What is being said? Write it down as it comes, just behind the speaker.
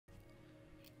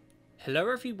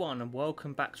Hello everyone and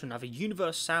welcome back to another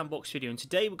Universe Sandbox video, and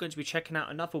today we're going to be checking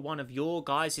out another one of your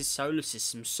guys' solar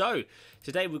systems. So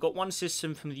today we've got one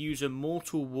system from the user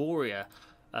Mortal Warrior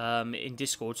in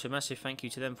Discord, so massive thank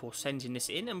you to them for sending this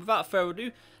in, and without further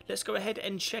ado, let's go ahead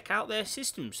and check out their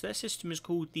systems. Their system is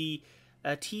called the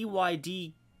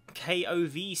TYDKOV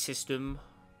system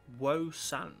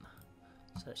Wo-Sun.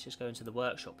 So let's just go into the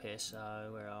workshop here. So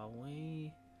where are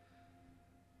we?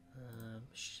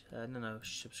 No,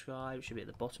 subscribe should be at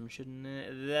the bottom, shouldn't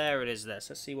it? There it is there.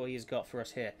 So let's see what he's got for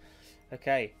us here.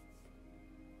 Okay.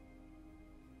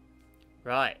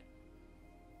 Right.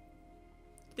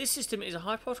 This system is a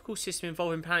high-particle system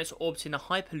involving planets orbiting a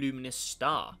hyperluminous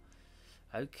star.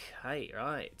 Okay,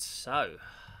 right. So,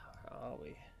 where are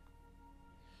we?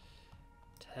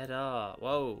 Ta-da.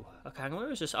 Whoa. Okay, hang on,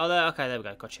 where is this? Oh, there. Okay, there we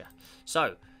go. Gotcha.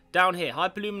 So, down here,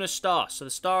 hyperluminous star. So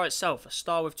the star itself, a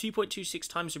star with 2.26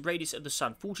 times the radius of the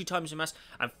sun, 40 times the mass,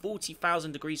 and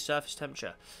 40,000 degrees surface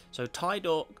temperature. So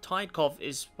Tidekov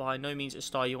is by no means a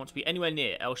star you want to be anywhere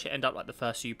near, else you end up like the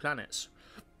first few planets.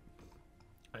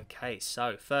 Okay,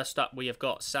 so first up we have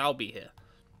got Salby here.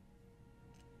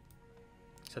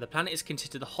 So the planet is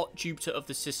considered the hot Jupiter of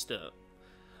the system.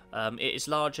 It is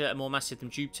larger and more massive than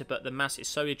Jupiter, but the mass is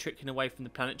slowly trickling away from the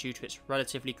planet due to its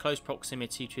relatively close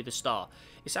proximity to the star.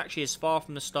 It's actually as far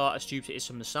from the star as Jupiter is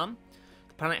from the sun.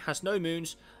 The planet has no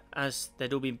moons, as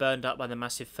they'd all been burned up by the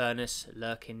massive furnace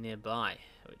lurking nearby,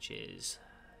 which is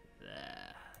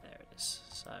there. There it is.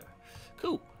 So,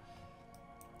 cool.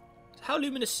 How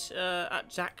luminous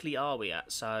exactly are we at?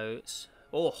 So, it's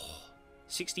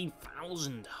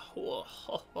 16,000.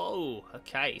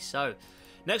 Okay, so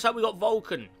next up we got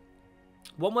Vulcan.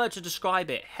 One word to describe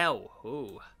it: hell.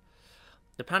 Ooh.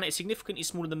 The planet is significantly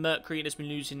smaller than Mercury and has been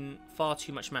losing far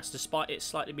too much mass, despite it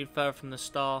slightly being further from the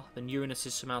star than Uranus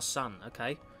is from our sun.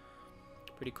 Okay.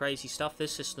 Pretty crazy stuff,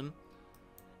 this system.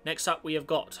 Next up we have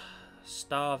got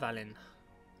Starvalin.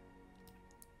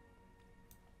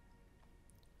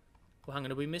 Well, hang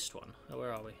on, we missed one. Oh,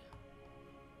 where are we?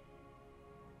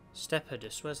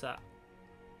 Stepidus, where's that?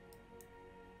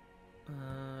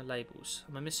 Labels.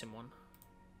 Am I missing one?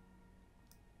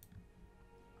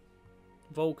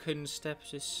 Vulcan,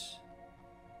 Stepsis.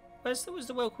 Where's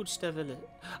the world called Stevilis?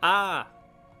 Ah!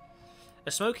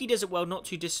 A smoky desert world not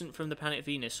too distant from the planet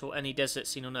Venus or any desert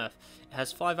seen on Earth. It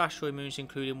has 5 asteroid moons,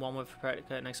 including one with a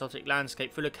predicate and exotic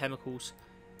landscape full of chemicals.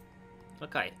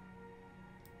 Okay.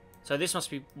 So this must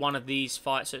be one of these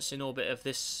fights that's in orbit of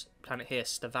this planet here,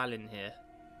 Stavalin here.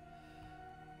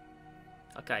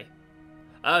 Okay.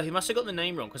 Oh, he must have got the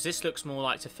name wrong, because this looks more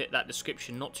like to fit that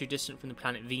description. Not too distant from the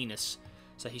planet Venus.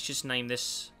 So he's just named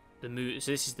this the moon.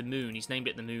 So this is the moon. He's named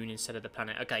it the moon instead of the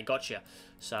planet. Okay, gotcha.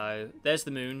 So there's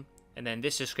the moon. And then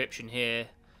this description here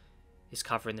is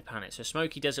covering the planet. So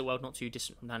smoky desert world not too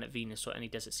distant from planet Venus or any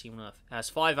desert seen on Earth. It has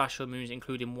 5 asteroid moons,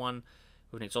 including one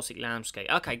with an exotic landscape.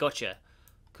 Okay, gotcha.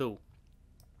 Cool.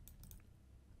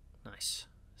 Nice.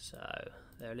 So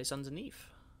there it is underneath.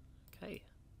 Okay.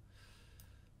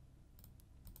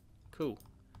 Cool.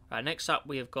 Right, next up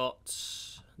we have got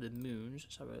the moons.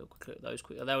 Let's have a quick look at those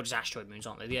quickly. They're all just asteroid moons,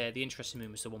 aren't they? Yeah, the interesting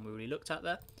moon was the one we already looked at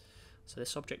there. So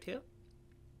this object here.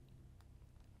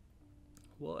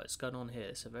 What's going on here?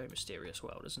 It's a very mysterious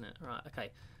world, isn't it? Right,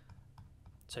 okay.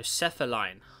 So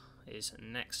Cephaline is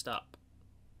next up.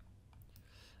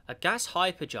 A gas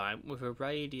hypergiant with a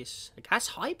radius... A gas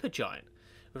hypergiant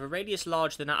with a radius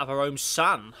larger than that of our own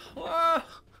sun.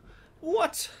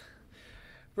 What?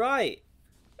 Right.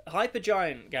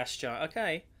 Hypergiant gas giant.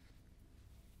 Okay.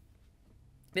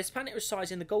 This planet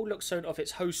resides in the Goldilocks zone of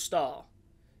its host star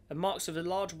and marks of a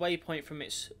large waypoint from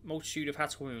its multitude of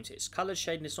habitable moons. Its coloured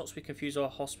shading is not to be confused with a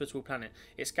hospitable planet.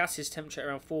 Its gas is temperature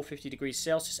around 450 degrees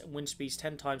Celsius and wind speeds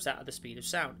 10 times that of the speed of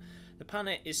sound. The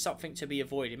planet is something to be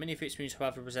avoided. Many of its moons,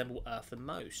 however, resemble Earth the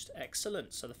most.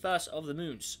 Excellent. So the first of the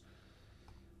moons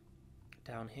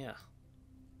down here.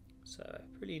 So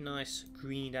pretty nice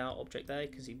greened out object there. You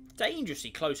can see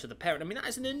dangerously close to the parent. I mean, that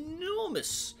is an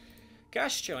enormous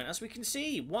gas giant, as we can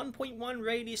see. 1.1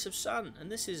 radius of sun, and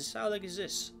this is, how big is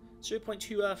this?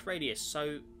 0.2 Earth radius.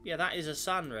 So yeah, that is a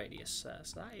sun radius. So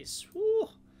that is, whew,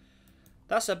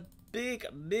 that's a big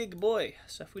boy.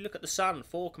 So if we look at the sun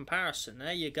for comparison,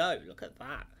 there you go. Look at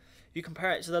that. If you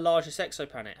compare it to the largest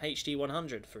exoplanet, HD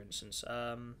 100, for instance.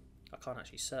 I can't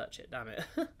actually search it. Damn it.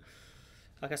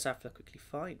 I guess I have to quickly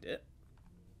find it.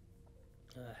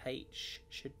 H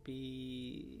should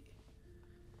be...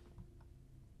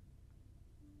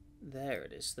 There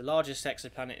it is. The largest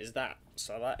exoplanet is that.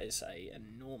 So that is a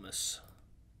enormous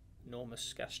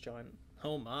gas giant.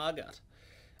 Oh my god.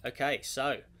 Okay,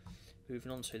 so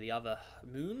moving on to the other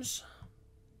moons.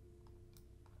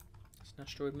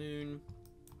 Asteroid moon.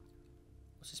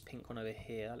 What's this pink one over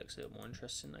here? That looks a little more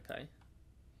interesting. Okay.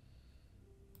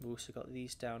 We've also got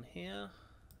these down here.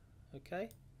 Okay.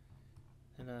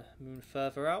 And a moon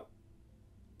further out.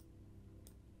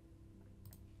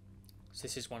 So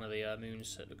this is one of the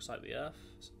moons that looks like the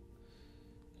Earth.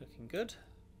 Looking good.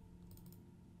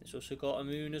 It's also got a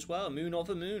moon as well. A moon of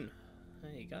a moon.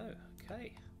 There you go.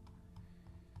 Okay.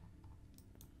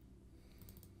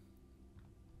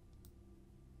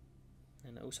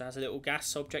 And it also has a little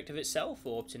gas object of itself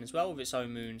orbiting as well with its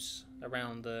own moons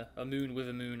around a moon with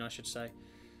a moon, I should say.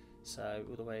 So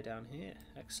all the way down here.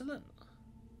 Excellent.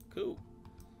 Cool.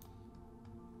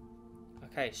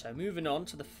 Okay, so moving on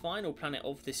to the final planet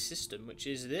of this system, which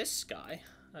is this guy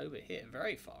over here,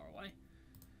 very far away.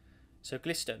 So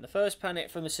Glistone, the first planet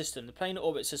from the system. The planet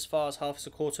orbits as far as half a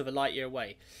quarter of a light year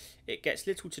away. It gets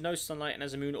little to no sunlight and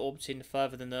has a moon orbiting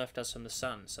further than the Earth does from the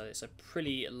sun. So it's a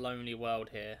pretty lonely world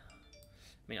here.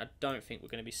 I mean, I don't think we're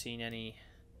going to be seeing any...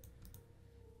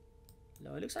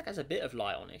 No, it looks like it has a bit of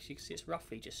light on it. You can see it's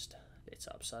roughly just lit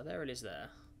up. So there it is there.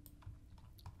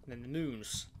 And then the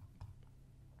moons.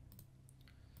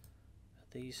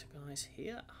 These guys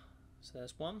here. So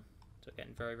there's one. So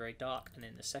getting very, very dark. And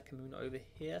then the second moon over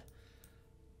here.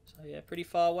 So yeah, pretty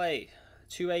far away.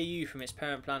 2 AU from its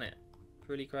parent planet.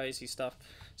 Pretty crazy stuff.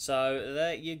 So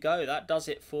there you go. That does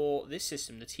it for this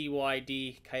system. The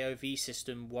TYD KOV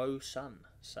system Woe Sun.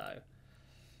 So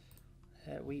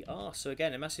there we are. So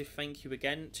again, a massive thank you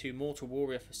again to Mortal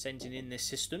Warrior for sending in this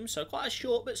system. So quite a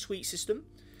short but sweet system.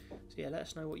 So yeah, let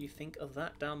us know what you think of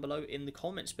that down below in the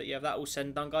comments. But yeah, that all said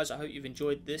and done, guys, I hope you've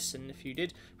enjoyed this. And if you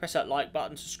did, press that like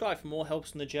button, subscribe for more,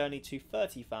 helps on the journey to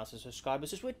 30,000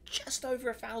 subscribers, as we're just over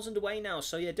 1,000 away now.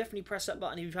 So yeah, definitely press that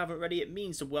button if you haven't already. It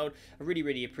means the world. I really,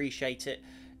 really appreciate it.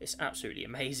 It's absolutely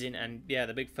amazing. And yeah,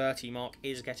 the big 30 mark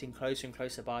is getting closer and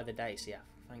closer by the day. So yeah,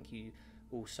 thank you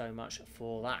all so much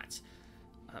for that.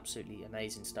 Absolutely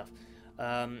amazing stuff.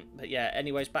 But yeah,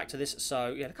 anyways, back to this.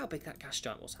 So yeah, look how big that gas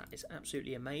giant was. That is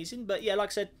absolutely amazing. But yeah, like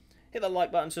I said, hit that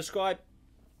like button, subscribe,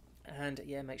 and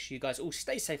yeah, make sure you guys all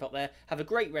stay safe up there. Have a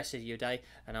great rest of your day,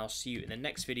 and I'll see you in the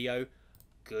next video.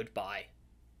 Goodbye.